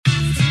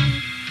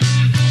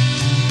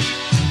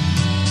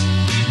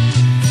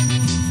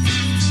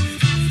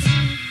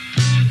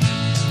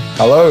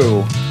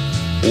Hello,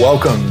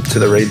 welcome to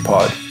the Read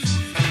Pod.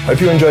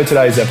 Hope you enjoyed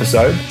today's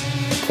episode.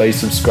 Please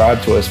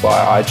subscribe to us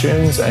via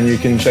iTunes and you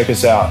can check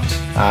us out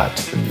at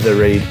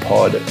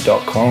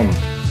thereadpod.com.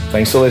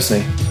 Thanks for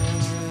listening.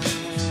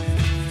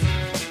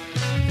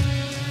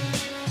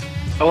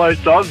 Hello,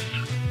 Soz.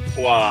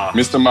 Wow.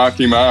 Mr.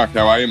 Marky Mark,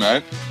 how are you,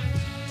 mate?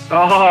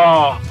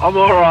 Oh, I'm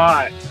all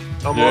right.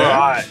 I'm all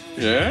right.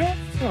 Yeah?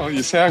 Oh,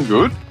 you sound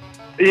good.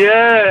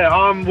 Yeah,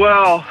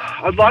 well,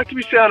 I'd like to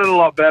be sounding a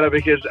lot better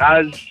because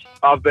as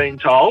I've been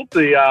told,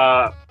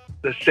 the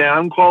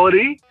sound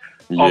quality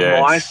of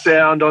my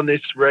sound on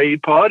this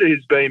Read Pod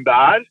has been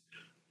bad.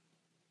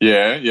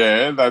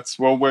 Yeah, that's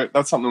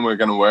something we're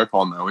going to work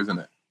on though, isn't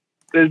it?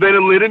 There's been a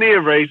litany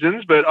of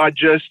reasons, but I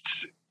just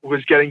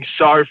was getting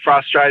so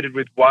frustrated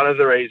with one of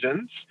the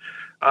reasons.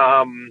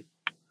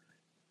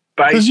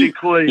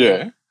 Basically,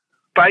 I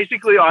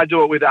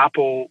do it with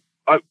Apple.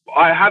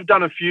 I have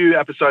done a few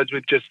episodes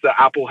with just the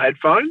Apple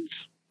headphones.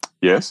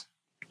 Yes.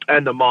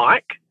 And the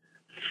mic.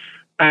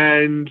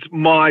 And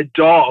my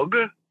dog,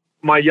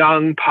 my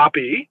young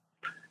puppy,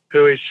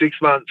 who is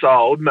 6 months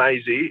old,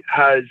 Maisie,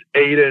 has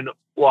eaten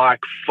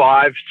like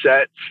 5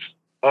 sets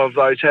of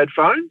those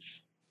headphones.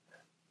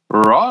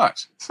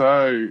 Right.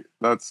 So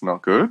that's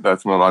not good.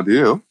 That's not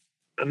ideal.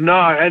 No,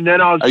 and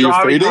then I was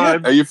driving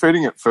home. Are you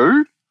feeding it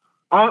food?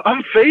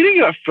 I'm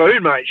feeding her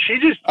food, mate. She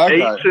just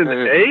eats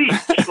and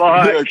eats.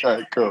 Like,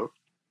 okay, cool.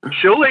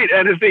 She'll eat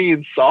anything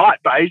in sight,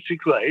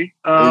 basically.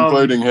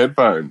 Including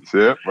headphones,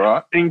 yeah,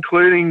 right.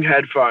 Including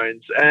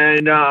headphones.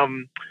 And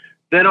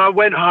then I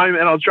went home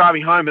and I was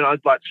driving home and I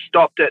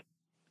stopped at,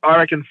 I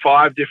reckon,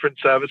 5 different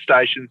service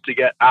stations to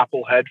get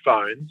Apple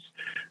headphones,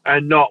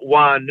 and not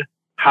one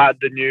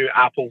had the new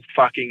Apple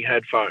fucking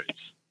headphones.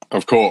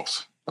 Of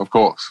course. So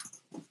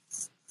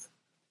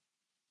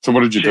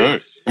what did you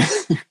do?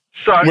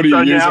 So, what are you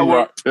using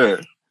right there?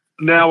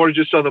 Now we're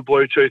just on the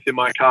Bluetooth in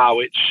my car,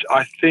 which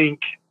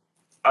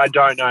I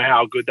don't know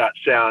how good that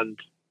sound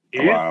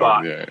is.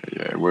 But yeah.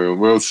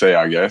 We'll see,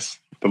 I guess.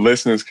 The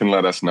listeners can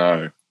let us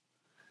know.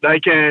 They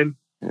can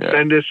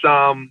send us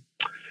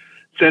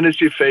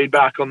your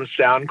feedback on the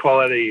sound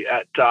quality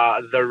at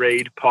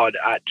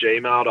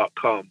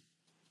thereadpod@gmail.com.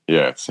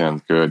 Yeah,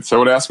 sounds good. So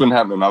what else been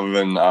happening other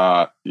than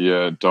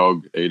your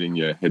dog eating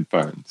your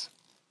headphones?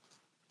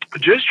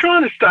 Just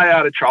trying to stay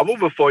out of trouble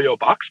before your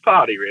Bucks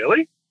party,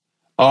 really.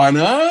 I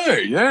know,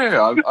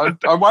 yeah.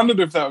 I wondered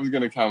if that was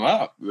going to come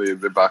up,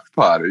 the Bucks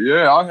party.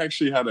 Yeah, I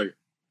actually had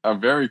a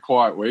very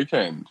quiet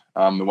weekend,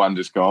 the one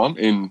just gone,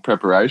 in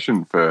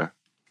preparation for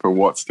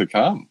what's to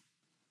come.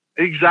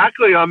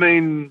 Exactly. I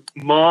mean,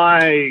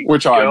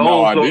 which I had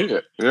no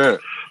idea, yeah.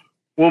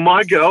 Well,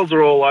 my girls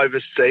are all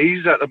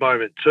overseas at the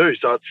moment too,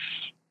 so it's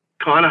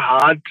kind of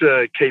hard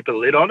to keep a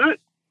lid on it.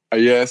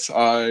 Yes,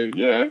 I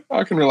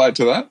can relate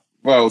to that.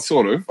 Well,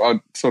 sort of. I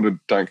sort of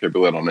don't keep a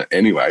lid on it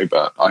anyway,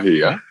 but I hear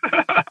you.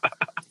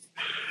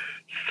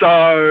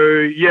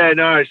 So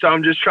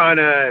I'm just trying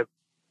to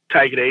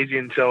take it easy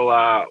until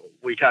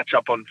we catch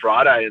up on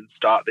Friday and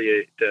start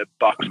the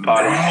Bucks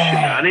party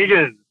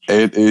shenanigans.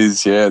 It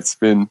is, yeah. It's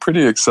been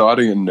pretty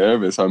exciting and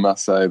nervous, I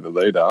must say, the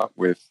lead up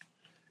with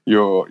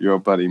your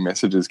buddy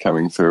messages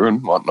coming through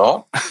and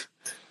whatnot. I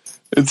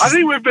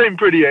think we've been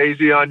pretty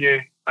easy on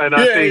you. And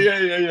I think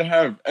you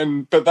have.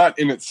 But that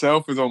in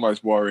itself is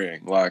almost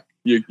worrying. Like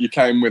you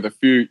came with a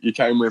few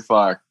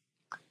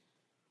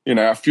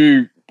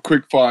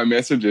quick fire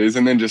messages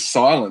and then just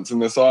silence,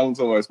 and the silence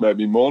almost made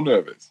me more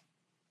nervous.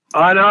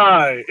 I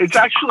know. It's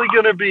actually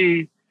going to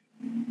be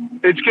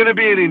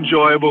an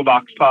enjoyable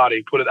Bucks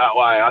party, put it that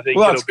way. I think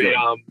it'll be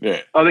I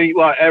think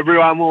like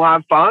everyone will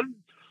have fun.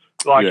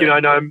 Like, no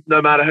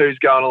matter who's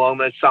going along,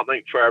 there's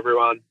something for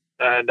everyone,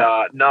 and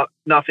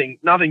nothing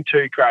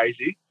too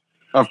crazy.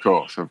 Of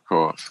course.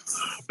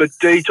 But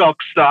detox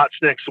starts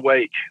next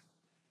week.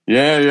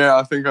 Yeah.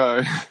 I think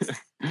I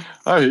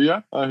hear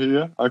you.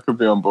 I could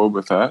be on board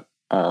with that.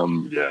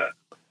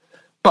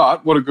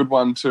 But what a good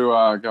one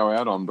to go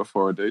out on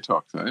before a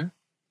detox, eh?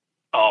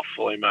 Oh,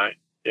 fully, mate.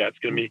 Yeah, it's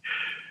going to be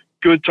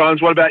good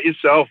times. What about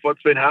yourself?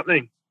 What's been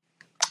happening?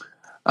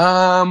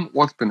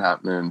 What's been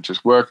happening?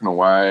 Just working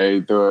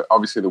away.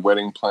 Obviously the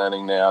wedding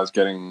planning now is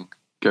getting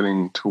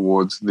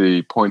towards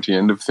the pointy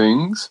end of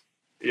things.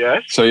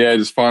 Yes. So yeah,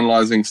 just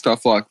finalising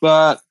stuff like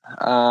that.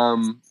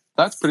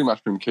 That's pretty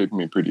much been keeping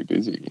me pretty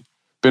busy.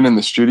 Been in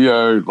the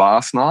studio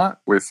last night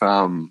with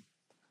the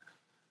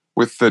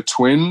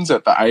twins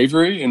at the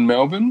Avery in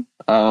Melbourne.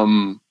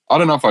 I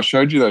don't know if I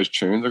showed you those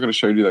tunes. I've got to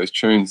show you those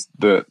tunes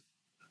that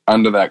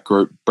under that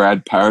group,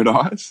 Brad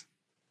Paradise.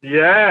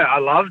 Yeah, I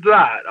loved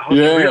that. I was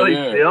really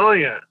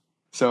feeling it.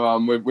 So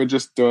we're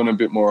just doing a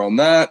bit more on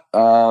that.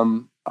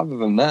 Other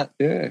than that,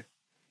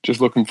 just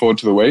looking forward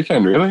to the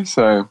weekend, really.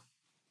 So.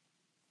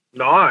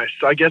 Nice.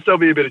 I guess there'll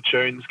be a bit of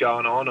tunes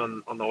going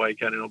on the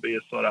weekend. It'll be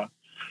a sort of...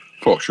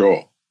 For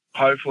sure.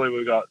 Hopefully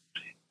we've got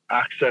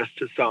access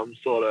to some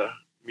sort of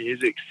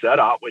music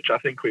setup, which I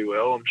think we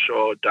will. I'm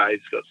sure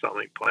Dave's got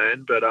something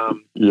planned, but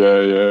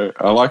yeah.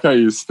 I like how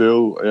you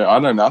still. Yeah, I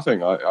know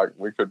nothing.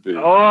 We could be.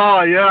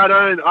 Oh yeah, I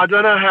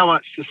don't know how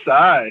much to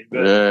say.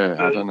 But,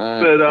 I don't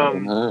know. But I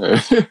don't know.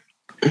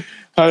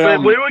 Hey,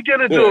 we were going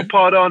to do a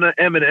pod on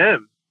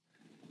Eminem.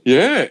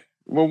 Yeah.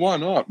 Well, why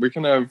not? We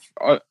can have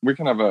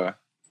a.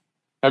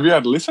 Have you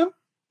had a listen?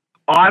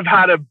 I've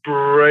had a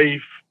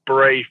brief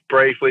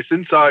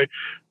listen. So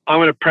I'm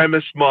going to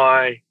premise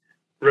my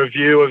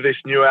review of this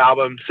new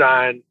album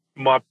saying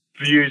my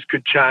views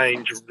could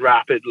change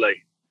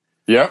rapidly.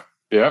 Yep.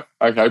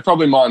 Okay,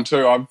 probably mine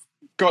too. I've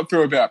got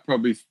through about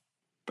probably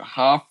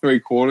half,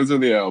 3/4 of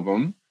the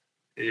album.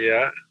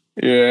 Yeah.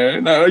 Yeah.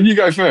 No, you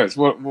go first.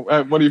 What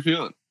are you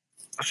feeling?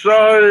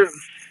 So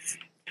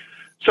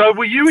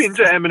were you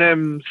into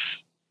Eminem's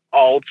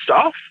old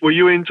stuff? Were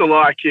you into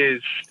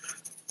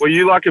were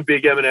you like a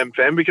big Eminem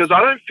fan? Because I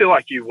don't feel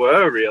like you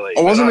were really.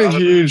 I wasn't a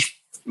huge,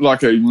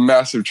 like a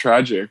massive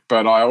tragic,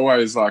 but I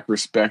always like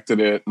respected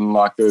it, and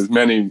like there was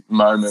many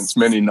moments,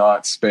 many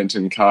nights spent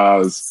in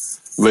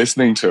cars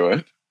listening to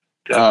it.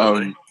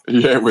 Definitely.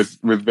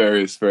 With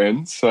various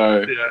friends.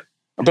 So, yeah.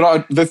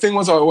 But the thing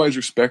was, I always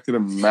respected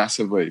him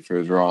massively for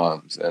his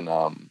rhymes, and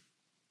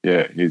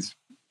he's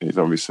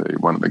obviously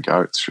one of the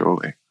GOATs,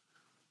 surely.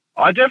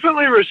 I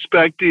definitely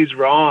respect his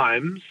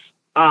rhymes.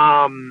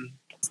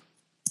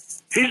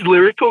 His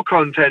lyrical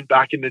content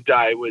back in the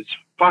day was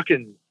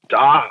fucking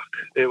dark.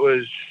 It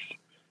was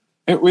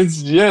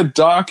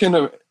dark,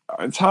 and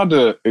it's hard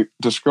to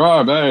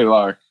describe,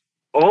 like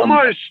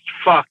almost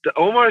fucked,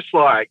 almost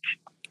like.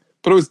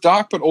 But it was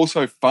dark, but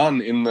also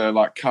fun in the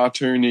like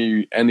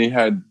cartoony, and he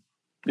had,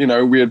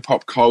 weird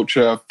pop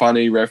culture,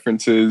 funny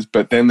references,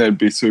 but then there'd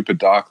be super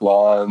dark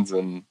lines,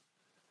 and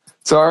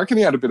so I reckon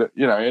he had a bit of,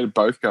 he had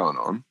both going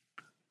on.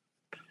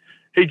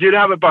 He did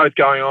have it both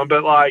going on,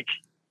 but like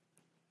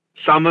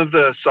some of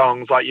the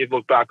songs, like you'd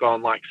look back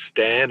on, like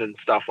Stan and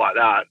stuff like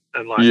that,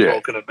 and like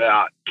talking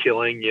about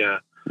killing your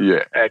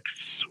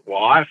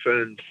ex-wife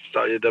and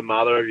the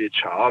mother of your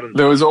child. And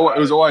it was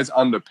always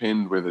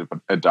underpinned with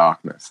a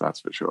darkness,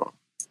 that's for sure.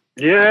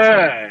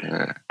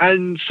 Yeah.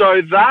 And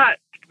so that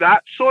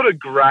sort of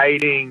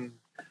grating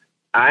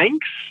angst,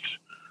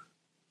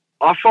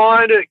 I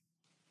find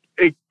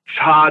it's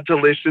hard to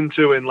listen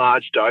to in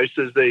large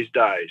doses these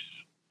days.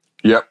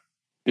 Yep.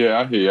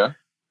 Yeah, I hear you.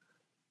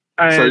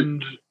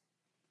 And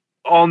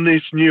on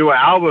this new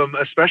album,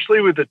 especially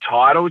with the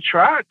title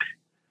track,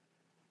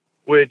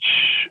 which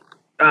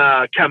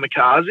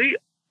Kamikaze,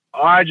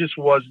 I just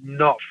was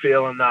not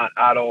feeling that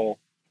at all.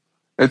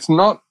 It's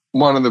not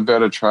one of the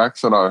better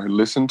tracks that I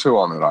listened to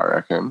on it, I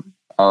reckon.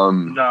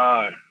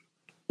 No.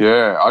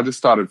 Yeah, I just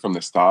started from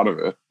the start of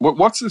it.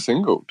 What's the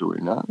single? Do we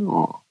know?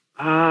 Or?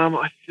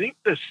 I think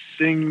the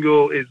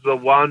single is the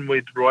one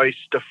with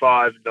Royce da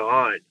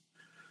 5'9",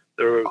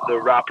 the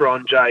rapper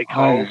on J.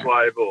 Cole's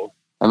label.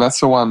 And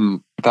that's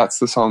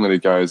the song that he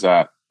goes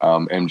at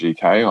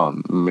MGK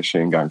on,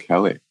 Machine Gun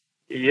Kelly.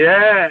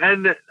 Yeah,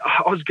 and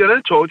I was going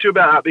to talk to you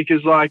about that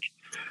because, like,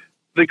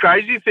 the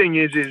crazy thing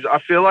is I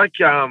feel like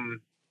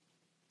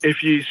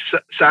if you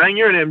saying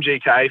you're an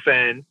MGK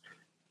fan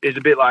is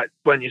a bit like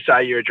when you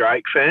say you're a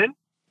Drake fan.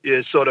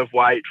 You sort of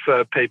wait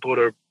for people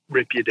to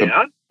rip you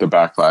down. The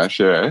backlash,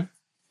 yeah.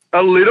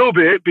 A little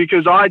bit,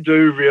 because I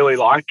do really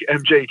like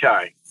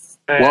MGK.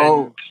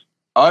 Well,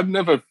 I'd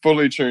never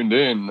fully tuned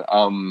in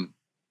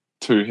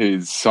to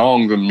his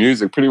songs and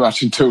music pretty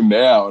much until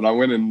now, and I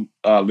went and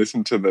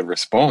listened to the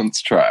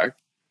Response track.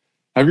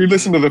 Have you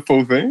listened to the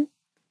full thing?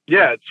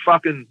 Yeah, it's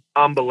fucking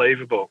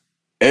unbelievable.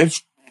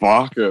 It's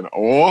fucking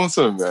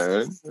awesome,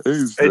 man.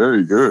 He's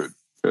very good.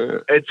 Yeah.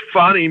 It's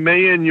funny,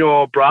 me and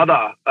your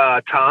brother,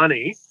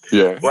 Tani,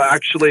 were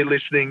actually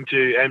listening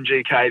to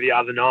MGK the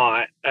other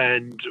night,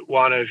 and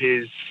one of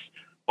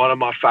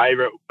my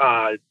favourite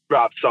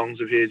rap songs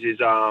of his is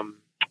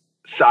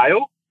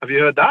Sail. Have you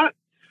heard that?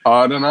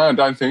 I don't know. I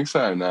don't think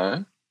so,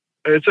 no.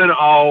 It's an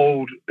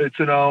old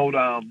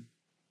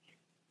MGK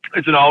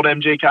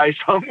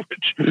song,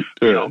 which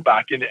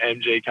back in the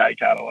MGK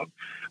catalogue.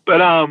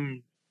 But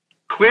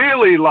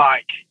clearly,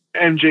 like,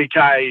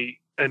 MGK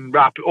and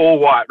all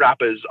white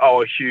rappers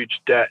owe a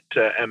huge debt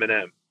to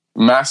Eminem.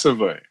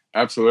 Massively,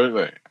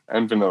 absolutely,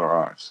 and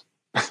Vanilla Ice.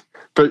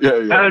 But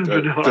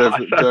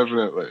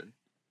definitely.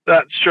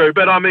 That's true,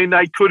 but I mean,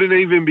 they couldn't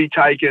even be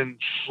taken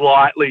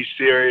slightly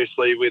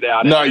seriously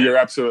without. No, you're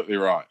absolutely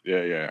right.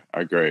 Yeah,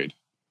 agreed.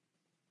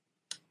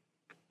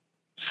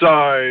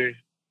 So,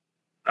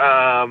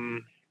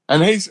 and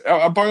he's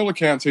by all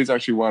accounts, he's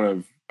actually one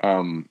of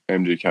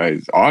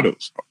MGK's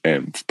idols,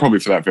 and probably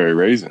for that very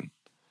reason.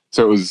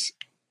 So it was.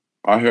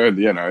 I heard,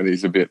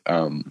 he's a bit,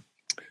 not,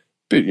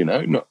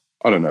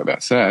 I don't know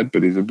about sad,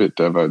 but he's a bit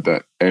devout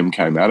that M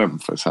came at him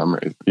for some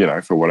reason,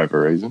 for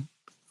whatever reason.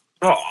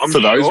 Oh, I'm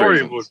sure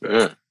he would be.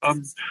 Yeah.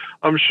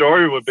 I'm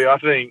sure he would be. I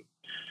think,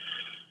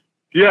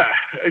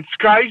 it's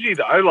crazy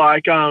though.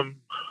 Like, and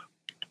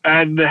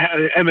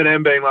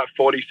Eminem being like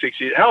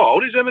 46 years. How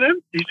old is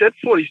Eminem? He said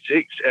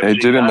 46. He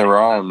did in the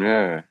rhyme,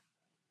 yeah.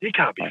 He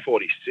can't be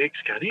 46,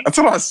 can he? That's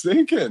what I was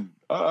thinking.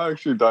 I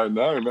actually don't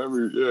know.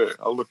 Maybe,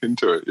 I'll look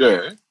into it.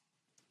 Yeah.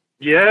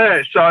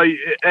 Yeah, so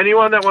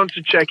anyone that wants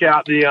to check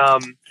out the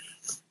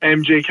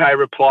MGK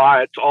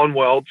reply, it's on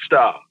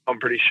Worldstar, I'm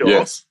pretty sure.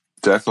 Yes,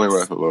 definitely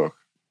worth a look.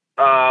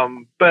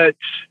 But,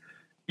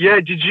 yeah,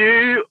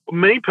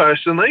 me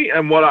personally,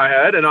 and what I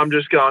heard, and I'm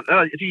just going,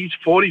 he's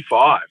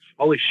 45.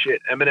 Holy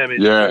shit, Eminem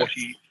is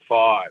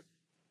 45.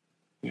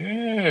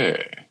 Yeah.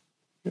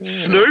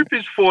 Snoop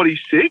is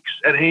 46,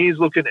 and he's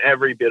looking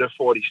every bit of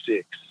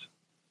 46.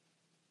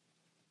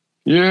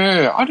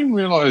 Yeah, I didn't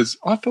realise.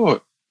 I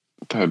thought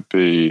M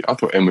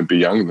would be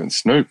younger than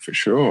Snoop for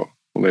sure.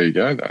 Well, there you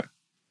go, though.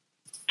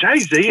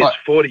 Jay-Z is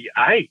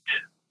 48.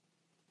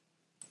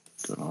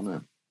 Good on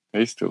him.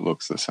 He still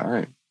looks the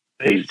same.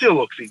 He still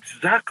looks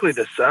exactly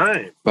the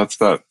same. That's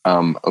that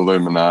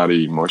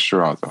Illuminati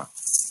moisturiser.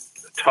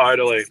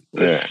 Totally.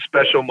 Yeah.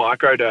 Special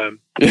microderm.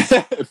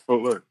 Yeah,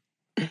 fully.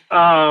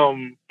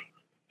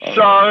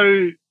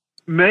 So,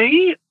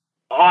 me,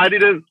 I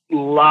didn't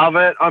love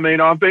it. I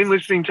mean, I've been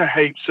listening to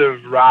heaps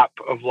of rap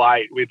of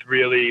late with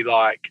really,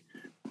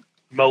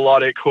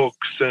 melodic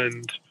hooks,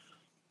 and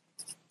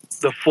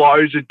the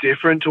flows are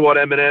different to what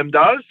Eminem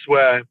does,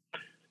 where...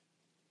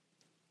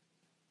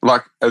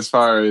 as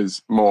far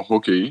as more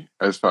hooky,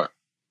 as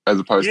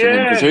opposed to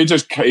him, because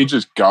he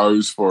just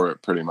goes for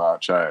it pretty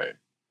much, eh?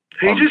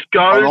 He just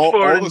goes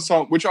for it. All the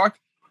song, which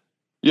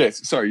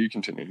yes, sorry, you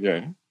continue,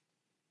 yeah.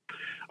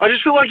 I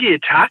just feel like he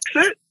attacks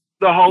it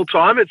the whole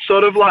time. It's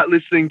sort of like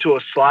listening to a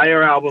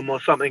Slayer album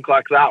or something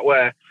like that,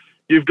 where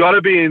you've got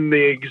to be in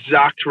the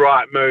exact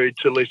right mood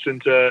to listen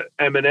to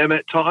Eminem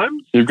at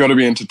times. You've got to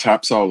be into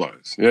tap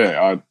solos.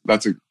 Yeah,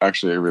 that's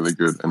actually a really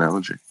good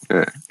analogy.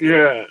 Yeah.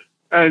 Yeah.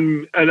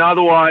 And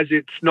otherwise,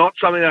 it's not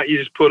something that you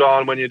just put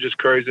on when you're just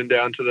cruising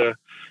down to the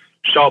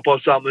shop or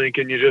something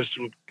and you're just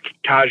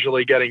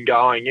casually getting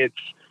going. It's,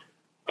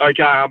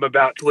 okay, I'm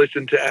about to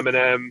listen to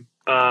Eminem.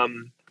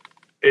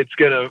 It's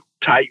going to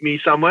take me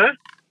somewhere.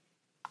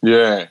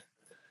 Yeah.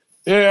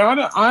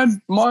 Yeah,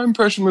 my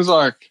impression was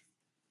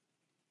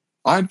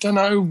I don't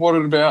know what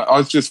it about. I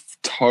was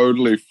just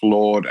totally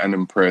floored and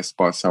impressed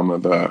by some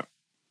of the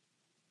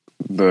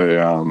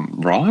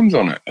rhymes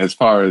on it, as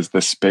far as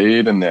the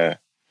speed and the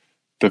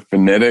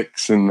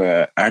phonetics and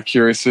the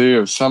accuracy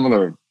of some of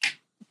the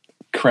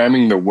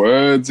cramming the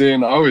words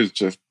in. I was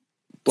just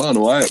blown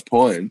away at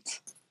points.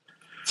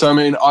 So, I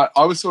mean, I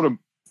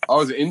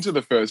was into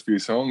the first few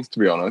songs, to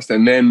be honest,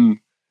 and then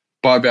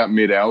by about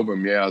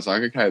mid-album, I was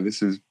like, okay, this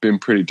has been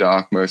pretty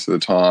dark most of the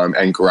time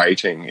and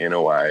grating in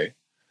a way.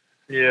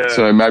 Yeah.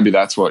 So maybe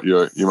that's what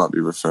you might be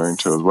referring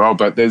to as well.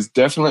 But there's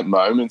definite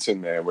moments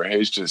in there where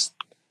he just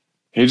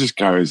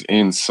goes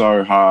in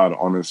so hard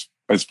on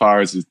as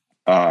far as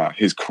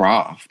his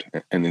craft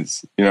and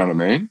his, you know what I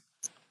mean?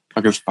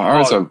 Like, as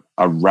far as a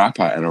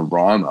rapper and a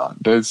rhymer,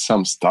 there's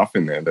some stuff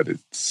in there that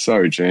is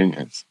so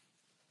genius.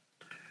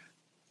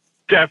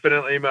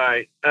 Definitely,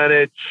 mate.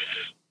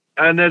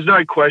 And there's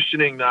no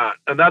questioning that.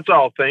 And that's the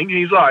whole thing.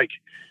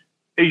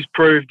 He's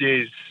proved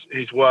his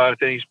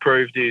worth and he's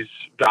proved his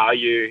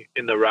value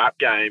in the rap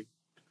game.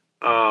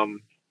 But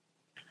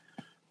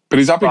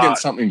he's up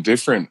against something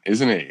different,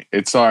 isn't he?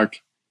 It's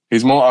like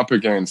he's more up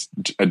against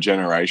a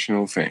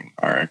generational thing,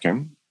 I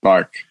reckon.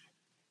 Like,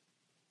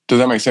 does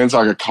that make sense?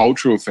 Like a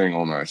cultural thing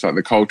almost. Like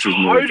the culture's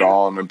moved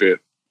on a bit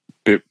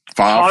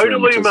far for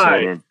him to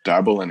sort of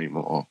dabble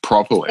anymore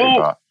properly.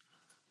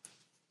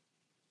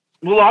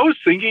 Well, I was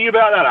thinking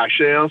about that,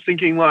 actually. I was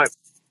thinking,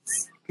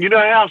 you know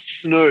how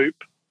Snoop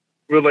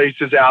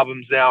releases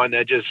albums now and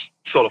they're just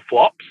sort of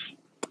flops?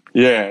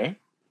 Yeah.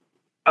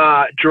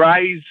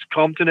 Dre's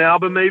Compton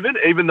album,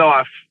 even though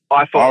I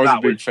thought I was that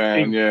a big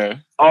fan, yeah.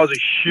 I was a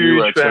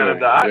huge fan of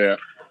that. Yeah.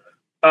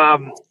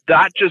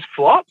 That just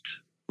flopped.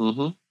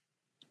 Mm-hmm.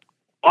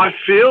 I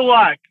feel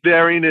like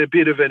they're in a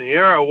bit of an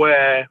era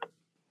where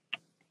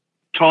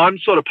time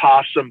sort of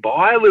passed them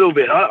by a little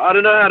bit. I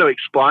don't know how to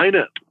explain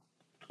it.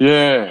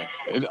 Yeah,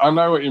 I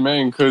know what you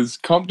mean, because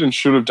Compton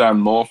should have done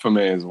more for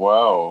me as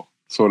well,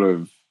 sort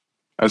of,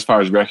 as far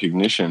as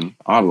recognition.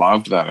 I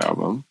loved that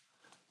album.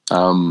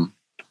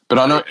 But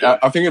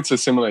I think it's a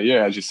similar,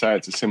 as you say,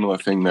 it's a similar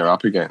thing they're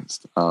up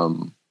against.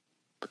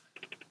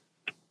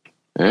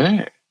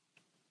 Yeah.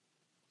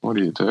 What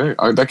do you do?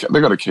 They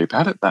got to keep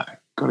at it, though.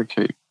 Got to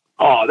keep.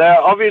 Oh, they're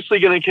obviously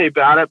going to keep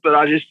at it, but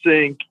I just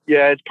think,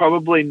 it's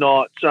probably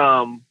not.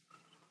 I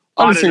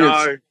don't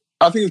know.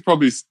 I think it's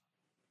probably.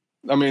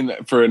 I mean,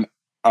 for an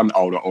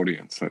older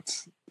audience,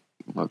 let's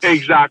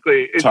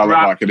exactly. It's tell it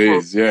like it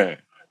is. Yeah.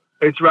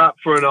 It's rap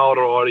for an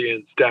older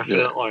audience,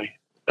 definitely.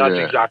 Yeah. That's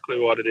exactly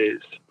what it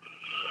is.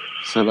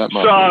 So that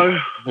might.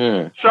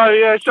 So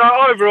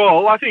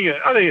overall, I think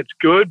it's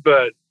good,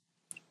 but.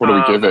 What do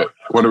we give it?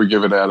 What do we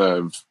give it out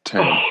of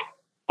 10?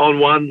 On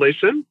one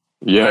listen?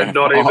 Yeah. And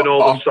not even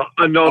all the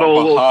songs. Not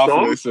all the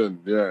songs.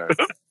 Listen, yeah.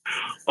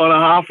 On a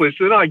half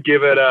listen, I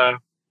give it a.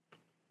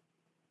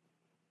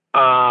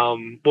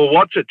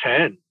 What's a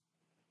 10?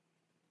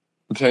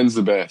 10's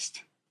the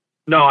best.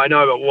 No, I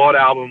know, but what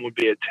album would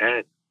be a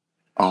 10?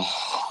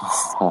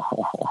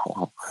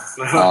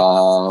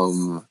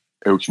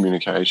 Ill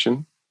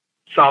communication.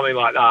 Something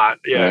like that.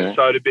 Yeah.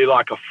 So it'd be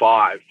like a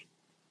 5.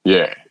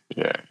 Yeah.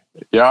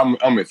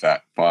 I'm with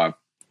that 5.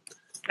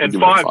 And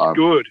 5's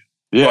good.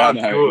 Yeah, I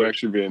know.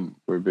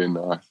 We've been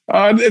nice.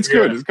 It's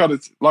good.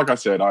 It's like I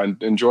said, I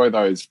enjoy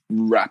those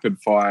rapid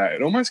fire.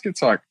 It almost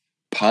gets like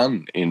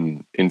pun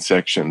in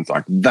sections,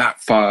 like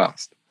that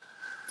fast.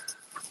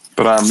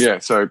 But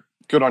so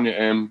good on your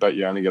M, but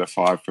you only get a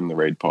 5 from the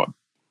Reed Pod.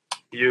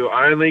 You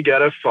only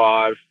get a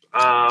 5.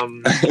 I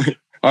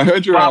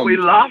heard you. But we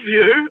love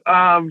you.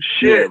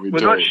 Shit,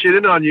 we're not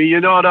shitting on you. You're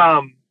not.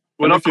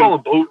 We're not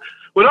calling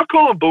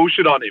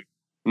bullshit on him.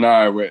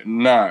 No,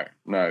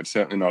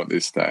 certainly not at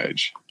this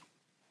stage.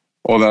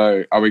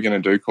 Although, are we going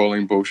to do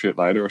calling bullshit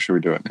later, or should we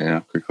do it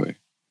now quickly?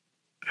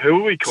 Who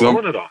are we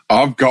calling it on?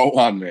 I've got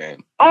one,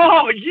 man.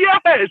 Oh,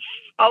 yes!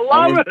 I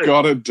love it. We've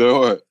got to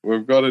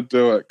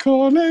do it.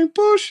 Calling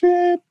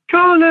bullshit.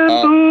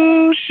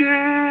 Bullshit.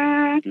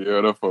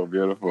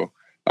 Beautiful.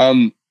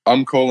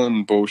 I'm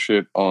calling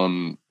bullshit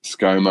on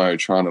ScoMo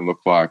trying to look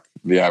like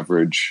the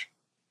average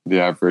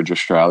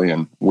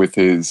Australian with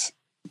his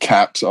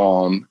caps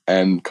on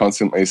and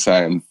constantly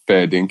saying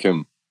fair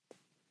dinkum.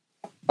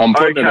 I'm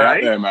putting it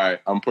out there, mate.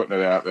 I'm putting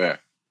it out there.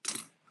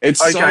 It's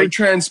so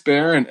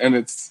transparent and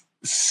it's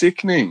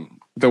sickening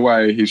the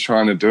way he's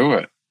trying to do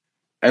it.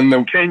 And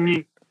can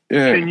you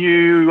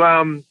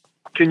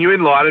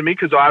enlighten me,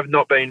 because I've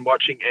not been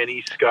watching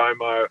any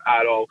ScoMo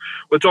at all.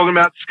 We're talking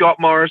about Scott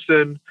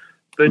Morrison,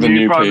 the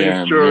new Prime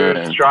Minister of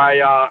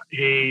Australia.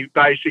 They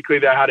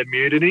had a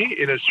mutiny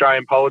in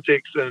Australian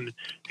politics, and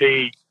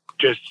he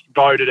just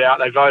voted out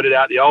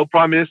the old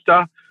Prime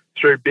Minister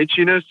through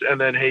bitchiness, and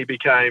then he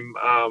became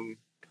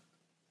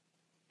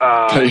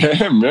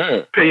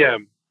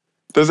PM.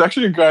 There's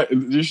actually a great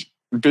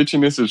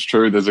bitchiness is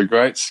true. There's a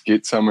great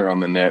skit somewhere on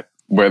the net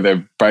where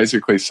they've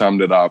basically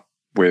summed it up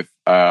with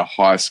a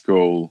high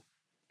school,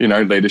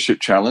 leadership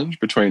challenge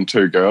between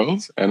 2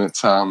 girls, and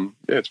it's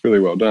it's really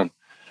well done.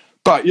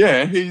 But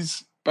yeah,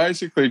 he's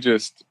basically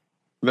just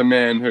the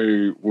man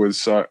who was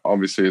so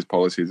obviously his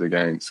policies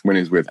against when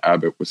he's with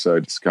Abbott were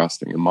so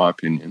disgusting, in my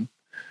opinion.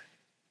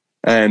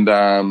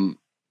 And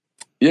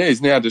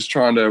he's now just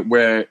trying to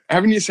wear.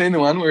 Haven't you seen the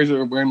one where he's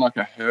wearing like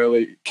a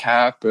Hurley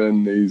cap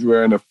and he's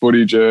wearing a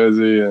footy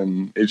jersey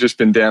and he's just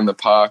been down the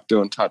park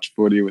doing touch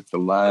footy with the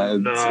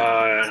lads? No,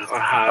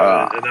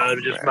 I haven't. And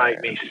it just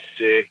make me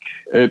sick.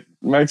 It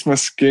makes my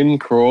skin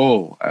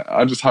crawl.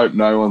 I just hope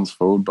no one's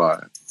fooled by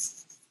it.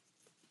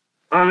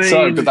 I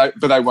mean, but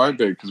they won't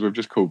be, because we've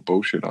just called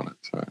bullshit on it.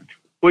 So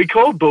we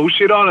called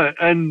bullshit on it.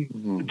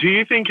 And do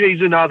you think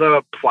he's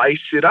another place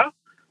sitter,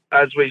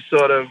 as we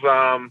sort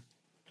of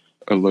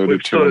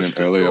alluded to in an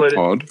earlier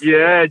pod?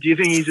 Yeah. Do you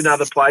think he's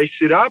another place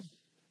sitter?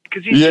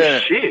 Because he's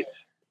just shit.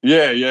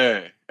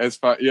 Yeah.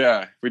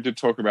 We did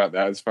talk about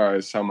that. As far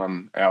as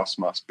someone else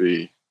must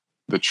be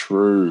the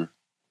true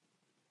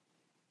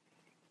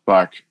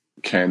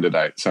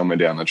candidate somewhere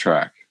down the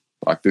track.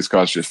 Like, this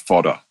guy's just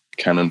fodder,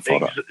 cannon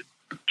fodder.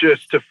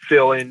 Just to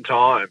fill in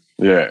time.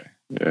 Yeah.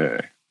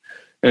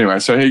 Anyway,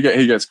 so he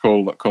gets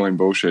calling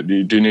bullshit. Do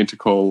you need to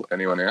call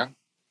anyone out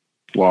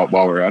while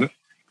we're at it?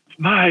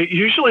 Mate,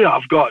 usually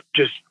I've got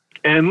just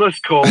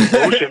endless calling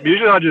bullshit.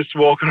 Usually I'm just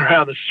walking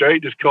around the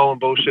street just calling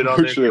bullshit on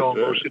this,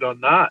 calling bullshit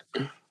on that.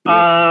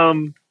 Yeah.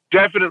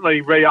 Definitely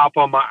re-up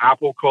on my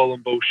Apple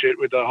calling bullshit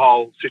with the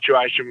whole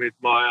situation with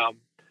my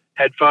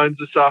headphones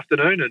this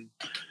afternoon.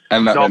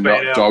 And that they're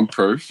not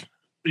dog-proof?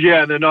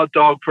 Yeah, they're not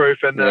dog-proof.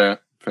 And cool.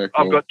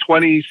 I've got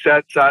 20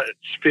 sets that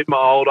fit my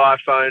old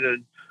iPhone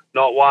and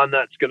not one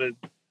that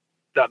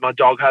my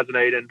dog hasn't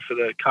eaten for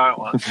the current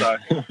one. So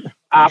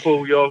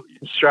Apple, you're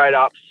straight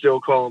up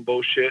still calling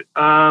bullshit.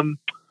 No,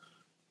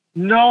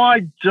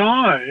 I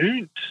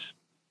don't.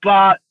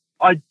 But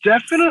I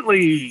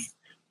definitely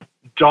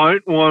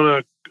don't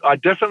want to.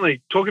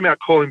 Talking about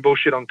calling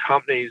bullshit on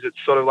companies, it's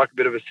sort of like a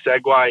bit of a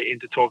segue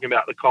into talking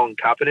about the Colin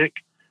Kaepernick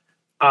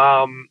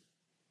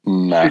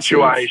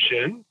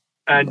situation.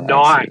 And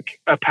Nike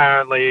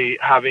apparently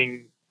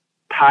having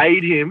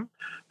paid him,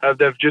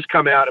 they've just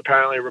come out,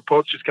 apparently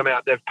reports just come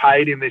out, they've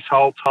paid him this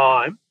whole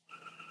time.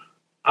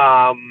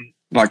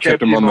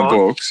 Kept him on the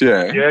books,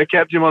 yeah. Yeah,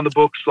 kept him on the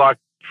books,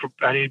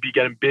 and he'd be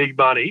getting big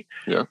money.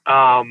 Yeah.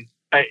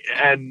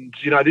 And,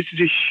 this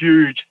is a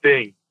huge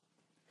thing.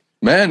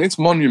 Man, it's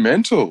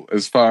monumental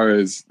as far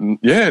as,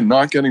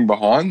 Nike getting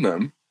behind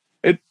them.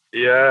 I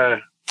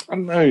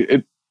don't know,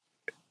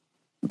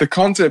 the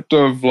concept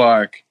of,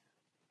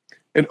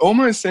 it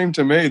almost seemed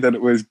to me that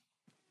it was,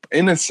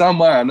 in some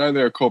way, I know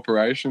they're a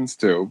corporation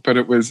still, but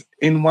it was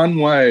in one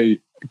way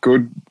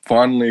good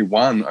finally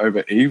won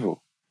over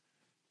evil.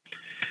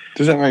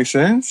 Does that make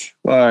sense?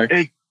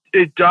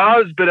 It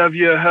does, but have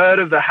you heard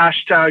of the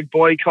hashtag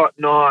boycott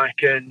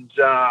Nike? And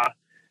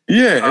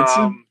it's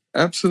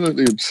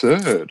absolutely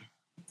absurd.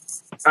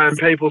 And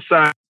people say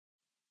on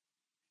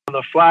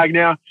the flag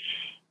now.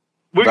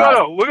 We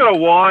gotta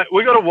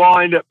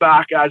wind it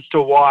back as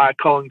to why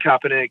Colin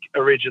Kaepernick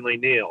originally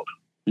kneeled.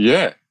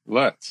 Yeah,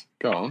 let's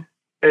go on.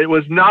 It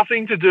was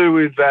nothing to do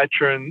with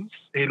veterans.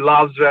 He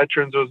loves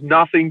veterans. It was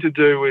nothing to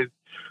do with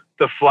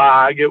the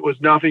flag. It was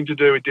nothing to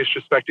do with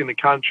disrespecting the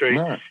country.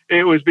 No.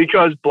 It was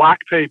because black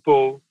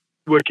people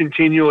were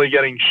continually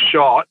getting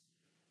shot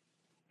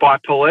by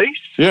police.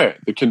 Yeah,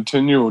 the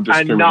continual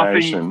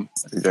discrimination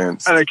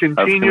against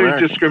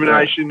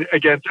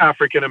against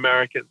African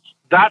Americans.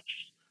 That's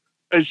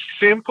as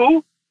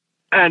simple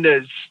and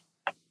as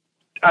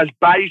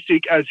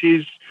basic as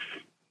his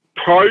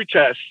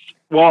protest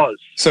was.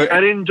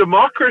 And in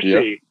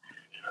democracy,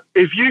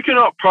 if you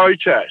cannot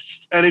protest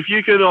and if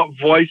you cannot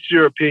voice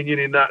your opinion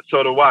in that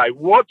sort of way,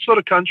 what sort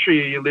of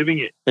country are you living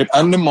in? It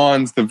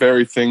undermines the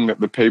very thing that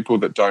the people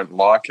that don't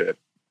like it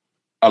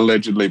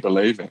allegedly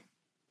believe in.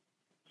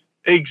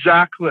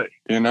 Exactly.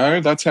 You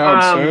know, that's how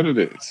absurd it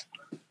is.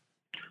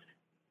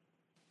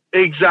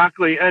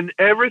 Exactly. And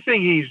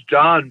everything he's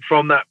done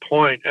from that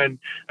point, and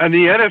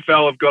the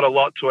NFL have got a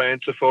lot to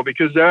answer for,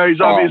 because there is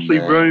obviously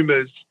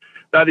rumours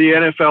that the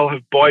NFL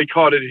have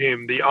boycotted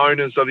him, the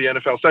owners of the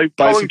NFL. So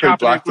basically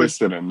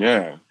blacklisted him,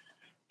 yeah.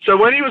 So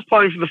when he was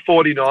playing for the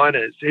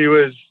 49ers, he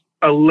was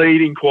a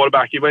leading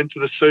quarterback. He went to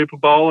the Super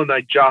Bowl and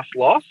they just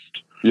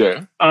lost.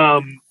 Yeah.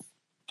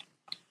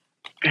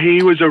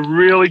 He was a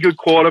really good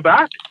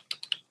quarterback,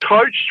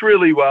 coached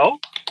really well.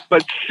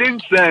 But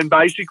since then,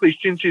 basically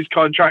since his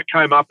contract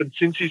came up and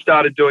since he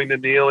started doing the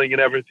kneeling and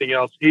everything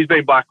else, he's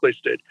been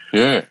blacklisted.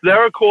 Yeah.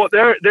 There's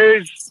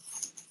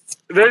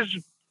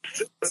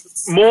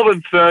more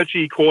than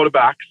 30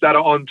 quarterbacks that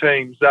are on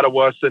teams that are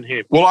worse than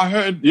him. Well, I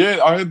heard,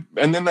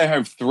 and then they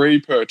have 3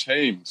 per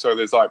team. So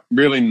there's like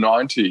really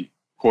 90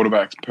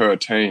 quarterbacks per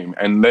team,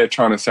 and they're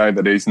trying to say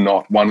that he's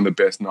not one of the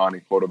best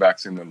 90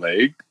 quarterbacks in the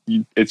league.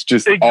 It's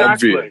just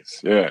obvious.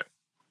 Yeah.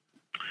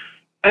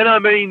 And I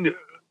mean,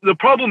 the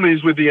problem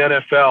is with the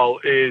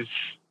NFL is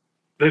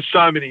there's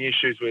so many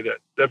issues with it.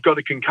 They've got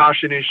the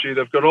concussion issue.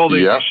 They've got all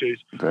these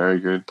issues. Very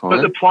good point.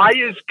 But the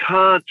players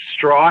can't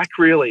strike,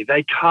 really.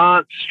 They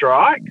can't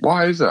strike.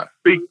 Why is that?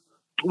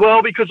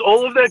 Because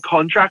all of their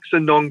contracts are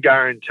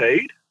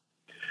non-guaranteed.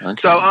 Okay.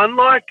 So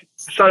unlike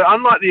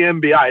the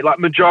NBA, like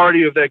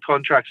majority of their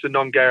contracts are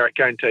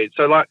non-guaranteed.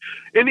 So like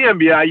in the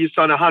NBA, you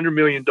sign a $100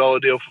 million deal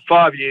for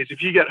 5 years.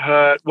 If you get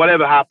hurt,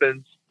 whatever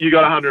happens, you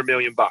got $100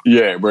 million.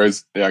 Yeah.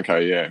 Whereas,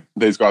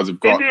 these guys have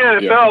got in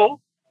the NFL.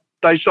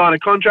 They sign a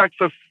contract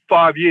for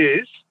 5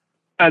 years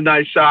and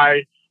they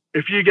say,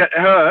 if you get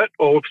hurt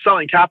or if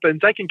something happens,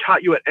 they can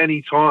cut you at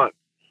any time.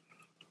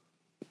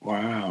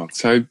 Wow.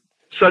 So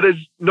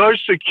there's no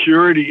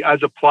security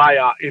as a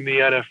player in the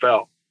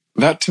NFL.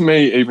 That to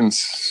me even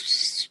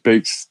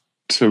speaks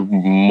to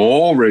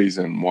more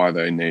reason why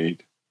they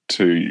need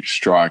to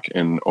strike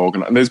and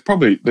organise. There's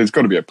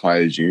got to be a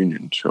players'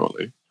 union,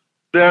 surely.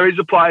 There is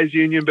a players'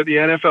 union, but the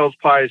NFL's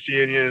players'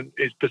 union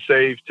is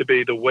perceived to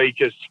be the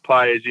weakest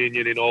players'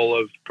 union in all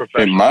of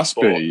professional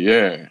sport. It must be,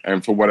 yeah.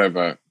 And for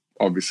whatever,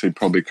 obviously,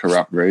 probably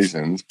corrupt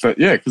reasons. But,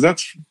 yeah, because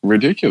that's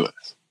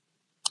ridiculous.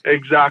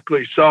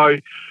 Exactly. So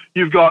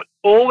you've got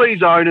all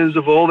these owners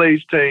of all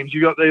these teams.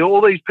 You've got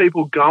all these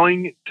people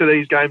going to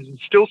these games and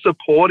still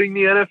supporting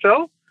the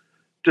NFL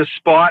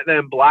despite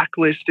them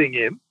blacklisting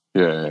him.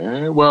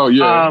 Yeah, well,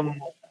 yeah.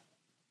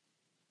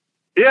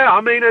 Yeah,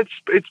 I mean,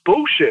 it's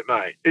bullshit,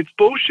 mate. It's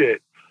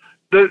bullshit.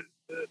 The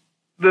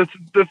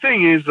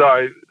thing is,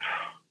 though,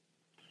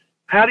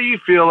 how do you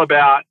feel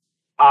about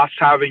us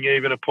having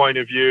even a point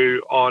of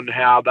view on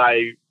how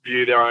they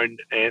view their own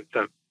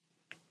anthem?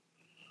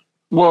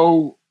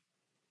 Well,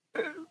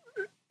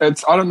 I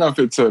don't know if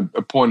it's a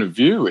point of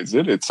view, is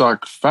it? It's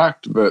like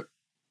fact that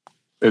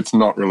it's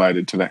not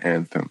related to the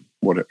anthem,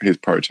 his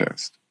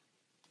protest.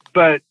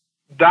 But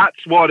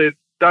that's what it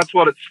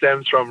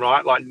stems from,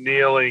 right? Like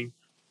kneeling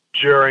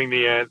during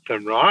the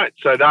anthem, right?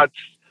 So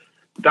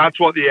that's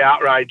what the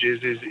outrage is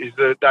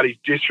that he's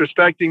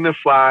disrespecting the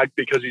flag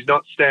because he's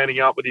not standing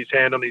up with his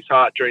hand on his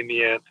heart during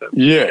the anthem.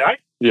 Yeah, okay?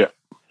 Yeah.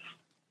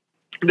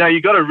 Now,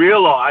 you got to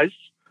realise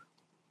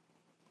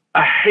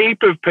a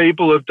heap of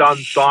people have done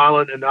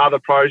silent and other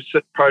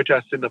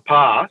protests in the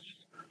past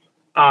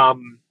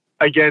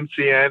against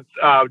the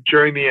anthem,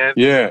 during the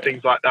anthem, and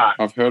things like that.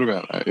 I've heard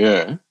about that,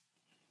 yeah.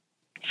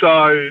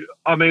 So,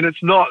 I mean,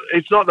 it's not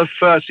the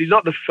first. He's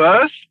not the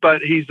first,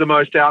 but he's the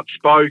most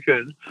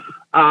outspoken.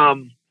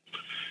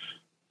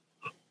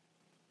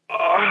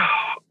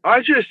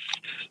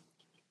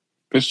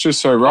 It's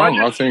just so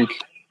wrong, I think.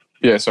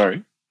 Yeah,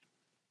 sorry.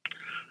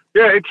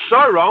 Yeah, it's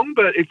so wrong,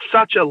 but it's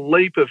such a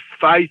leap of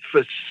faith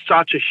for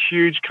such a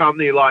huge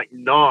company like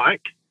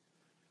Nike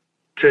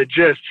to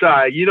just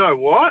say, you know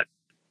what?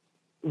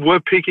 We're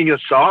picking a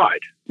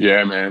side.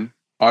 Yeah, man.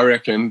 I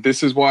reckon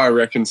this is why I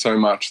reckon so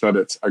much that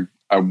it's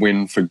a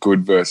win for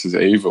good versus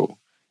evil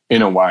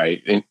in a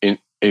way,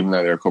 even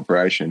though they're a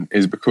corporation,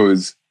 is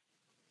because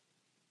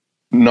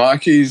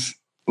Nike's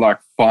like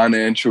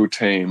financial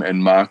team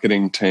and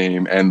marketing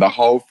team and the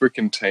whole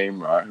freaking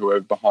team, right, who are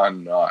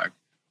behind Nike,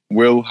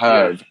 will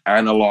have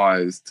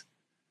analysed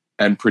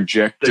and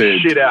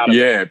projected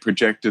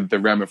the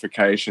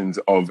ramifications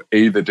of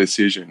either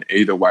decision,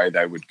 either way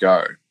they would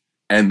go.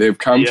 And they've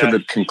come to the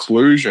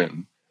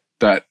conclusion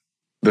that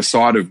the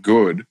side of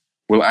good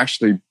will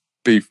actually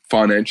be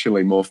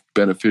financially more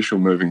beneficial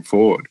moving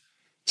forward.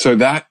 So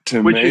that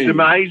to Which me... Which is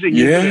amazing,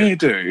 yeah, isn't it?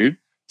 Dude.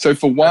 So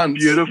for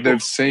once,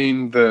 they've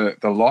seen the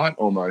light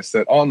almost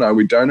that, oh no,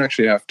 we don't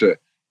actually have to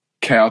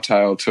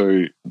kowtow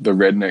to the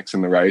rednecks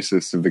and the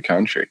racists of the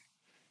country.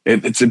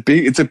 It's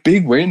a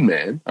big win,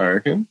 man, I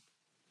reckon.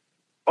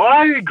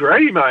 I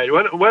agree, mate.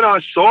 When I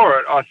saw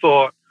it, I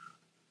thought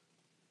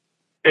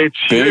it's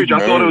huge. I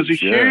thought it was a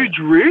huge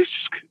risk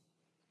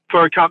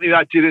for a company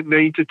that didn't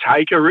need to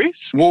take a risk.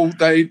 Well,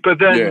 but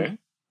then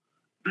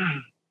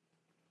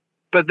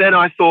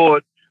I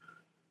thought,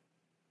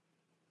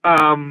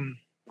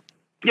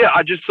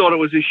 I just thought it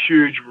was a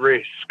huge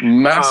risk,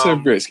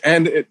 massive risk,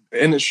 and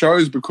it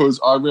shows because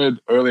I read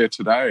earlier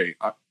today,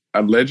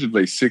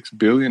 allegedly $6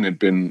 billion had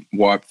been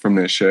wiped from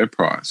their share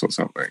price or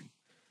something.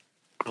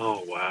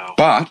 Oh wow!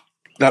 But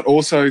that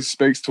also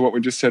speaks to what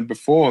we just said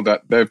before,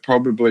 that they've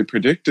probably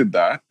predicted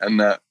that, and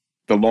that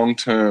the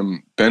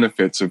long-term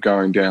benefits of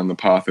going down the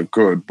path of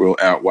good will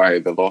outweigh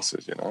the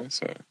losses, you know?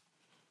 So.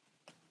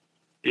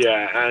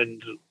 Yeah,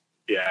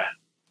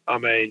 I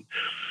mean...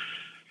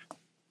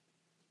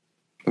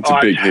 It's a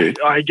big hit.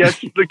 I guess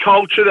the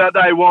culture that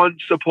they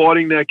want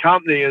supporting their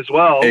company as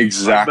well.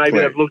 Exactly. Maybe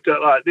they've looked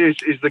at like this,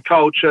 is the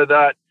culture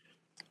that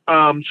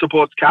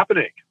supports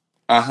Kaepernick.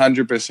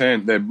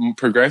 100%. They're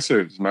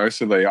progressives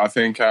mostly. I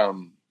think I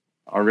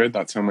read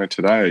that somewhere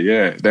today.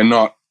 Yeah, they're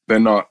not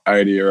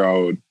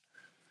 80-year-old,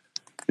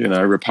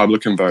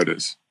 Republican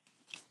voters.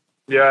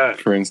 Yeah,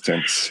 for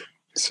instance.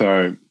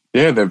 So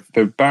yeah,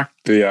 they've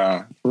backed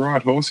the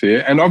right horse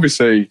here, and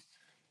obviously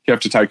you have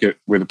to take it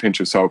with a pinch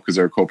of salt because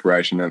they're a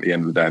corporation. And at the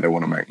end of the day, they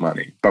want to make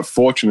money. But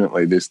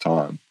fortunately, this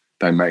time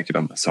they make it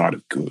on the side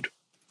of good.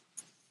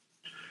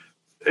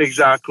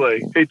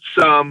 Exactly. It's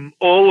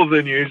all of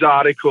the news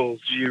articles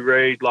you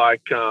read,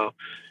 like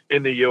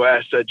in the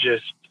US, are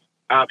just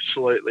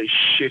absolutely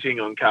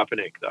shitting on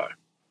Kaepernick, though.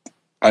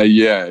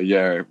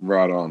 Yeah,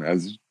 right on,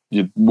 as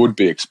you would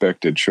be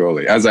expected,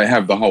 surely, as they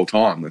have the whole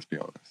time. Let's be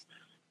honest.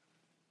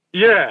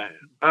 Yeah,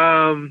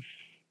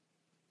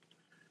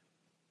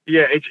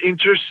 it's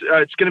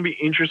it's going to be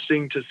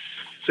interesting to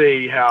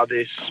see how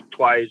this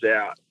plays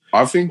out.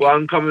 I think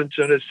one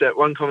commentator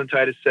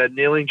said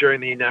kneeling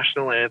during the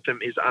national anthem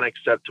is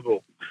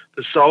unacceptable.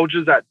 The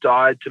soldiers that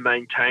died to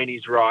maintain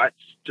his rights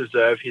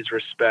deserve his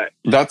respect.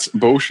 That's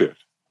bullshit.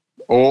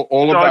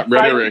 All of that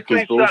rhetoric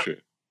is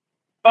bullshit.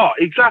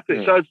 Exactly.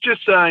 Yeah. So it's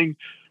just saying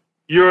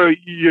you're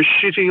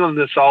shitting on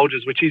the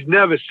soldiers, which he's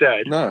never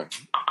said. No,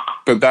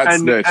 but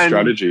that's their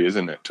strategy,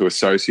 isn't it? To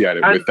associate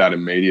it with that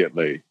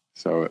immediately.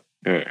 So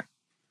yeah.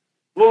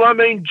 Well, I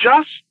mean,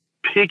 just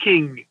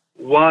picking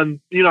one,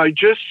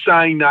 just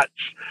saying that's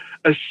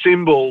a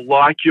symbol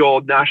like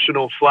your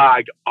national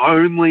flag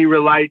only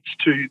relates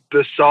to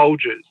the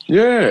soldiers.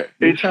 Yeah,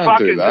 it's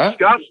fucking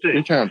disgusting.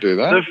 You can't do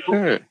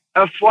that.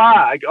 A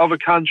flag of a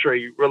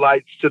country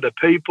relates to the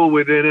people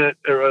within it.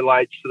 It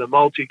relates to the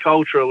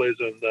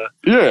multiculturalism,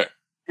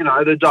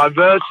 the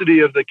diversity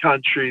of the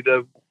country,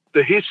 the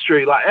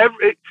history,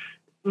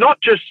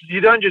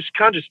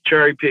 can't just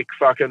cherry pick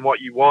fucking what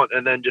you want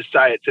and then just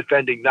say it's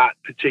offending that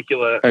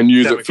particular and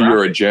use it for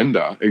your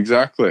agenda.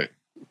 Exactly.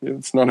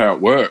 It's not how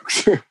it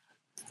works.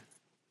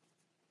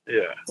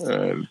 Yeah.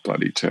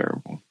 Bloody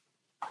terrible.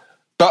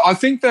 But I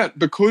think that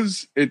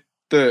because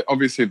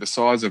obviously the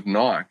size of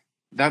Nike,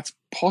 that's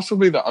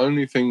possibly the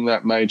only thing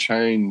that may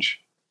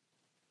change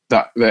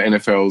the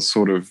NFL's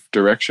sort of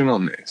direction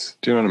on this.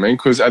 Do you know what I mean?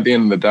 Because at the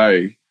end of the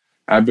day,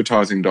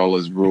 advertising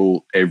dollars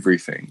rule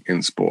everything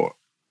in sport.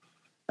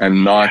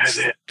 And Nike's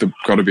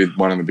got to be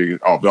one of the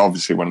biggest,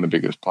 obviously one of the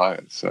biggest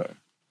players. So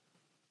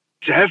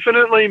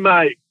definitely,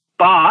 mate.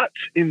 But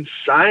in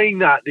saying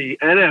that, the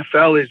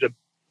NFL is a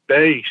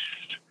beast.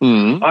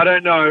 Mm-hmm. I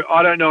don't know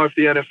if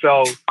the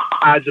NFL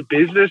as a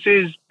business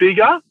is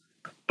bigger,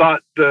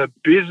 but the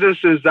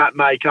businesses that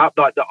make up,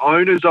 like the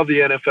owners of the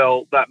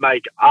NFL that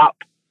make up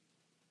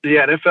the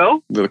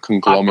NFL, the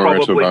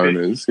conglomerate of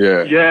owners,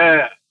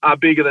 are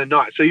bigger than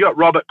Nike. So you got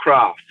Robert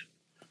Kraft,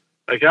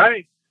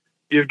 okay?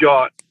 You've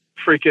got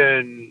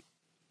freaking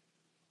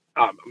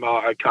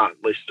I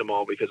can't list them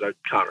all because I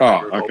can't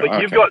remember them all.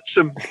 But you've got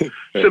some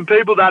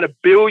people that are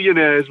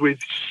billionaires with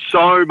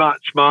so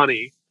much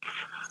money.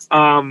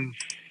 But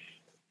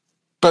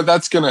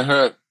that's going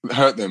to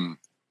hurt them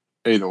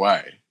either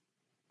way.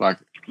 Like,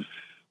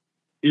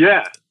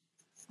 yeah.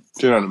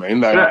 Do you know what I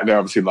mean? They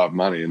obviously love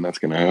money, and that's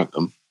going to hurt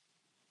them.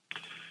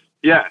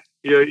 Yeah,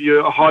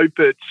 you hope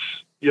it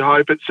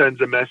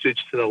sends a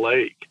message to the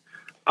league.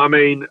 I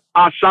mean,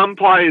 are some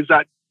players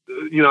that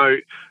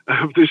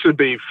this would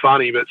be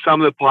funny, but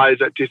some of the players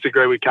that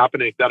disagree with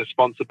Kaepernick that are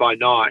sponsored by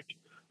Nike,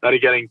 that are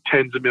getting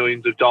tens of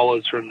millions of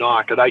dollars from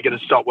Nike, are they going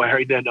to stop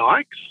wearing their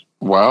Nikes?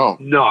 Wow.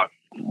 No.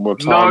 Well,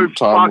 time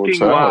will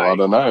tell. Way. I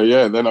don't know.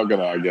 Yeah, they're not going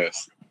to, I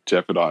guess,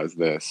 jeopardize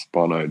their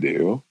Spono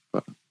deal.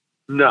 But.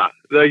 No,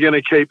 they're going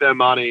to keep their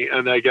money,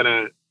 and they're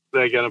going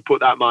to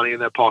put that money in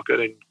their pocket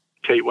and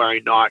keep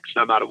wearing Nikes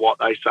no matter what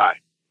they say.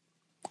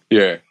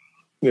 Yeah,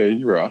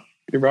 you're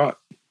right.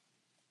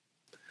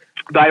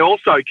 they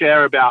also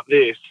care about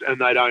this, and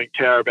they don't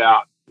care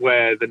about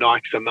where the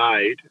Nikes are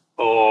made,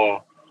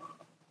 or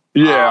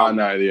I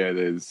know. Yeah,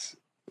 there's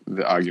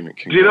the argument.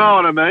 Do you know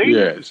what I mean?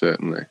 Yeah,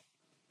 certainly.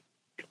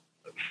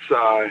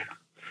 So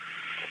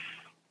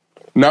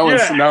no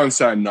one's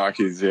saying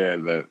Nike's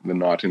the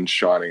knight in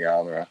shining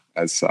armor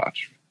as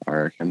such, I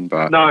reckon.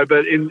 But no,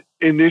 but in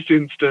this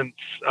instance,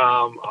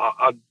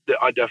 I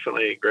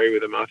definitely agree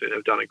with them. I think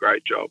they've done a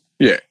great job.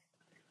 Yeah.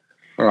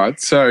 All right,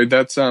 so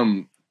that's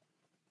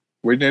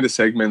we need a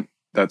segment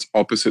that's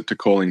opposite to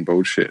calling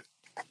bullshit,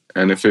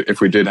 and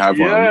if we did have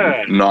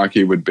one,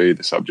 Nike would be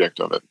the subject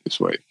of it this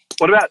week.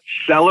 What about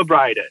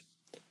celebrate it?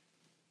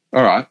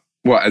 All right,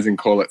 what, as in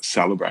call it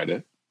celebrate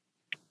it?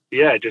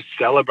 Yeah, just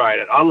celebrate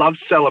it. I love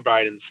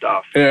celebrating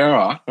stuff.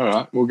 Yeah, all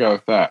right, we'll go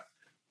with that.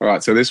 All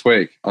right, so this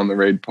week on the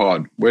Reed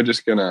Pod, we're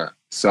just gonna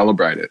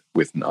celebrate it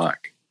with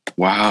Nike.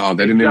 Wow,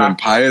 they didn't even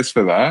pay us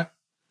for that.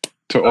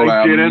 To all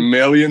our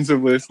millions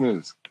of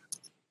listeners.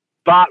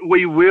 But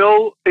we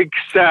will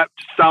accept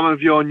some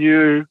of your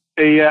new,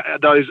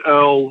 those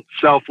Earl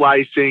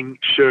self-lacing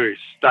shoes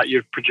that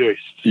you've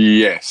produced.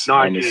 Yes,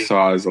 Nike. I'm a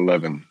size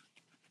 11.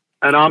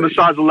 And I'm a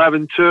size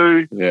 11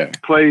 too. Yeah.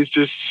 Please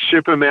just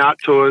ship them out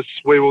to us.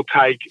 We will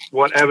take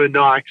whatever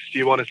Nikes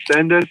you want to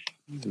send us.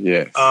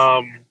 Yes.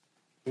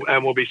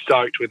 And we'll be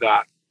stoked with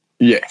that.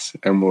 Yes,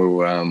 and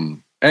we'll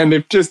and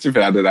if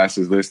Adidas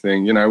is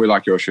listening, we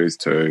like your shoes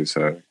too,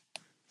 so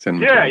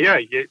send them. Yeah.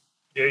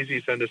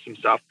 Easy, send us some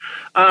stuff.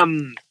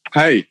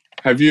 Hey,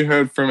 have you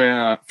heard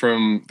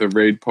from the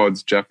Reed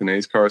Pod's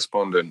Japanese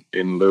correspondent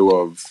in lieu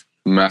of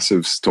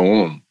massive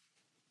storm?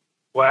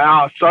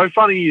 Wow, so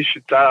funny you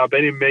should say. I've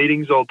been in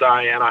meetings all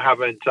day and I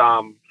haven't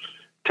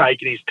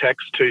taken his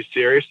text too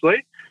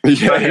seriously.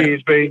 Yeah. But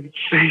he's been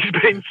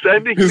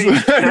sending me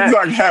text. He's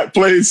like,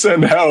 please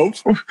send help.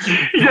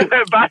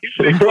 Yeah,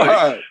 basically.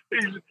 Right.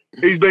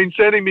 He's been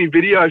sending me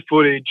video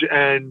footage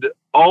and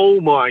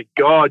oh my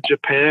God,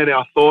 Japan,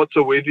 our thoughts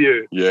are with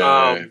you.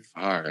 Yeah,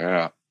 far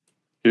out.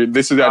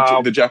 This is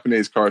the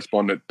Japanese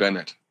correspondent,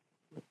 Bennett,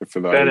 for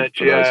those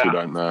who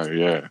don't know,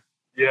 yeah.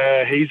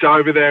 Yeah, he's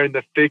over there in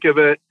the thick of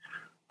it,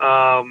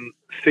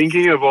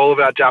 thinking of all of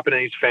our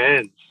Japanese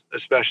fans,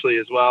 especially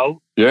as well.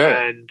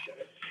 Yeah. And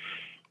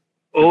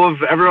all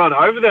of everyone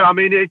over there. I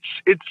mean, it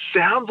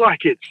sounds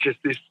like it's just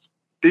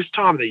this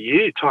time of the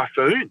year,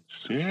 typhoons.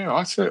 Yeah,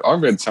 I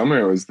read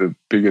somewhere it was the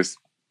biggest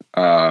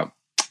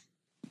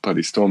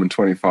bloody storm in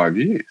 25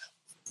 years.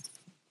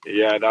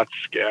 Yeah, that's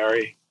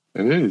scary.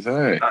 It is,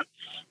 eh?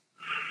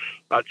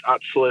 That's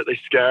absolutely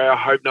scary. I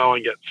hope no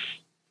one gets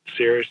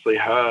seriously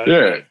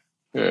hurt.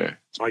 Yeah.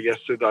 I guess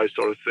with those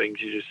sort of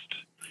things, you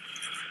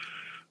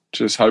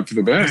just hope for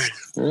the best.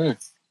 Yeah.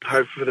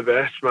 Hope for the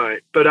best,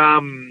 mate. But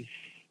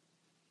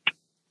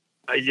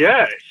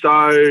yeah.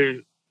 So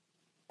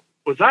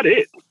was that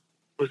it?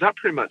 Was that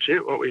pretty much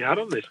it? What we had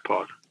on this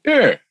pod?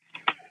 Yeah.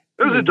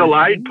 It was a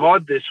delayed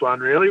pod, this one,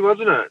 really,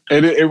 wasn't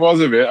it? It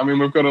was a bit. I mean,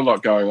 we've got a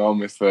lot going on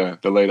with the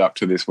lead up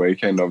to this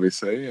weekend,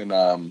 obviously, and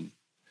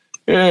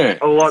yeah,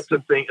 a lot to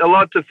think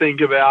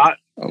about,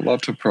 a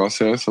lot to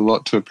process, a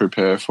lot to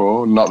prepare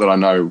for. Not that I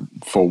know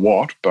for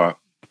what, but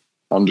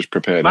I'm just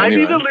prepared. Maybe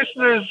anyway. the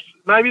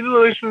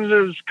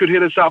listeners could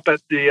hit us up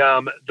at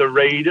the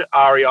Reed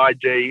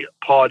REID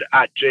pod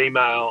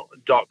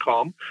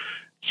 @gmail.com.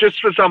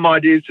 Just for some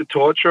ideas to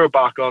torture a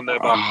buck on their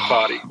buck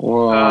party.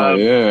 Well,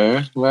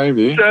 yeah,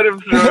 maybe. Send them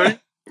through.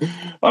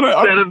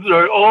 Send them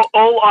through.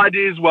 All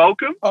ideas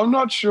welcome. I'm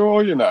not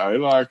sure,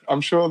 like,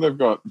 I'm sure they've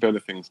got better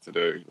things to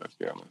do, let's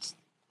be honest.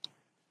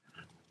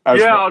 I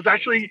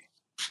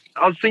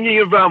was thinking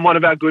of one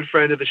of our good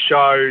friend of the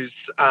shows,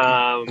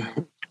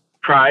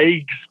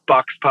 Craig's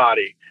Bucks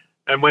party.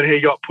 And when he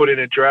got put in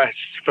a dress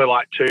for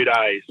like 2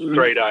 days,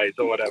 3 days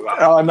or whatever.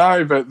 I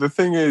know, but the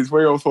thing is,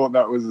 we all thought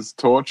that was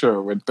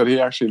torture, but he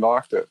actually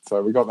liked it.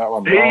 So we got that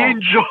one wrong. He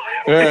enjoyed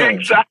it.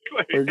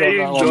 Exactly. We got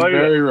that one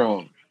very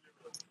wrong.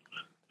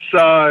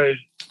 So,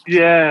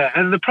 yeah.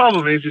 And the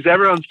problem is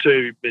everyone's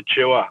too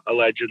mature,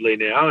 allegedly,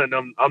 now. And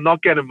I'm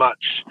not getting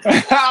much.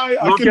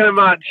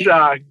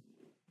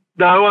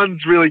 No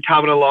one's really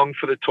coming along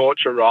for the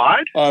torture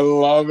ride. I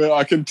love it.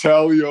 I can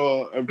tell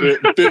you're a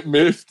bit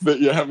miffed that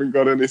you haven't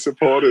got any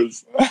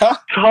supporters.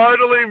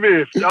 Totally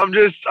miffed.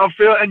 I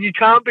feel, and you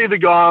can't be the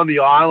guy on the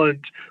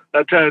island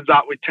that turns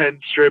up with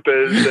 10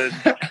 strippers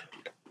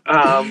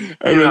and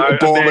a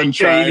ball and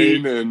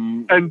chain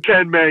and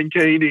 10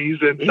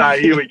 mankinis and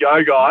say, "Here we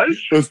go, guys.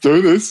 Let's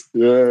do this."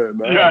 Yeah,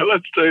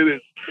 let's do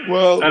this.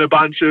 Well, and a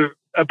bunch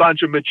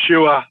of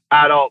mature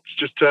adults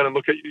just turn and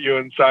look at you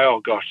and say, "Oh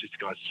gosh, this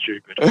guy's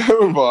stupid."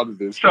 Who invited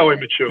this? So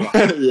immature.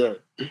 Yeah.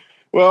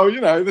 Well,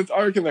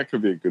 I reckon that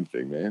could be a good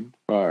thing, man.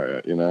 All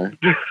right,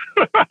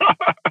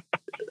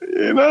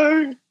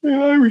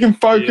 we can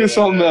focus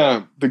on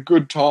the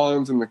good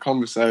times and the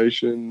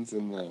conversations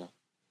and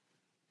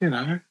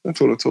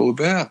that's what it's all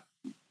about.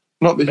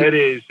 It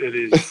is.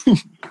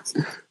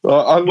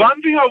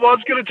 One thing I was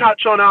going to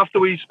touch on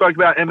after we spoke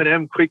about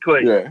Eminem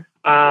quickly. Yeah.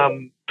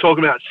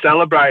 Talking about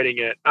celebrating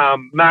it.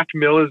 Mac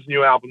Miller's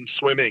new album,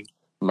 Swimming.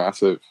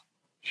 Massive.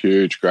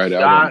 Huge, great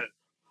album.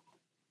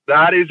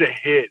 That is a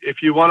hit.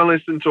 If you want to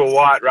listen to a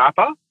white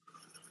rapper,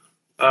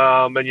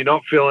 and you're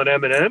not feeling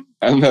Eminem,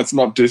 and that's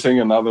not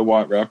dissing another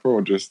white rapper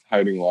or just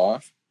hating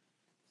life.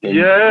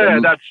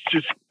 That's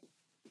just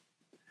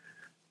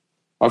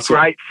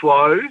great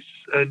flows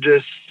and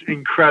just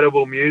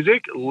incredible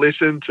music.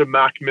 Listen to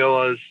Mac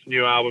Miller's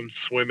new album,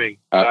 Swimming.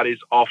 That is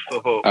off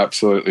the hook.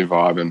 Absolutely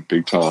vibing,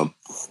 big time.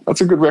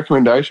 That's a good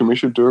recommendation. We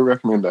should do a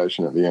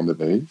recommendation at the end of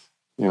these,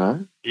 you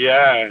know?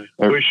 Yeah,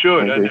 we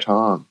should. Every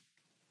time.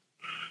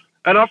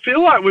 And I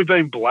feel like we've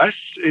been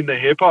blessed in the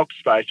hip-hop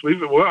space.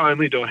 We're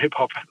only doing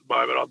hip-hop at the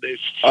moment on this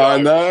show.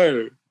 I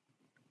know.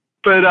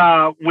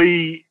 But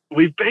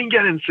we've been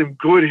getting some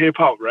good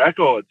hip-hop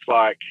records.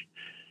 Like,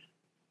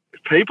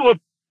 people are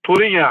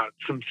putting out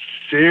some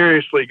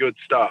seriously good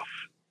stuff.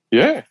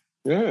 Yeah,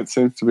 it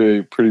seems to be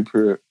a pretty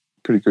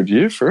good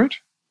year for it.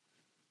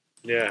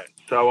 Yeah,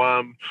 so,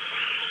 I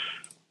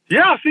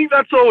think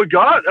that's all we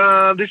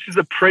got. This is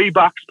a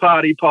pre-Bucks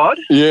Party pod.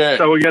 Yeah.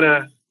 So we're going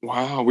to...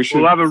 Wow,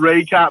 we'll have a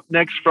recap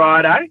next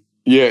Friday.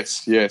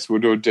 Yes, we'll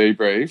do a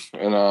debrief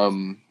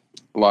and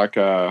like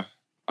a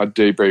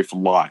debrief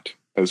light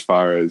as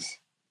far as,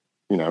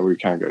 you know, we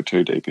can't go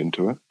too deep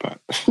into it, but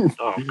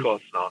oh, of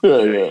course not.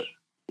 Yeah.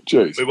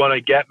 Jeez. We want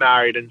to get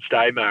married and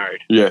stay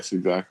married. Yes,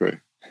 exactly.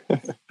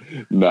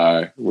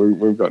 No,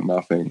 we've got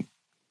nothing.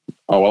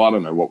 Oh, well, I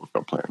don't know what we've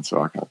got planned,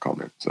 so I can't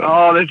comment. So.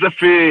 Oh, there's a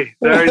fear.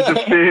 There is a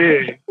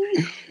fear.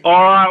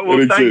 All right,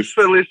 well, thanks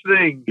for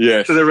listening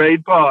to the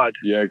Read Pod.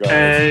 Yeah, guys.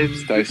 And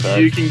stay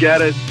safe. You can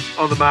get us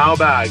on the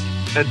mailbag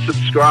and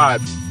subscribe,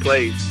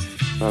 please.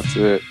 That's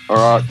it. All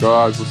right,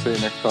 guys, we'll see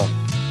you next time.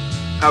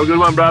 Have a good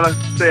one, brother.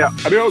 See ya.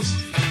 Adios.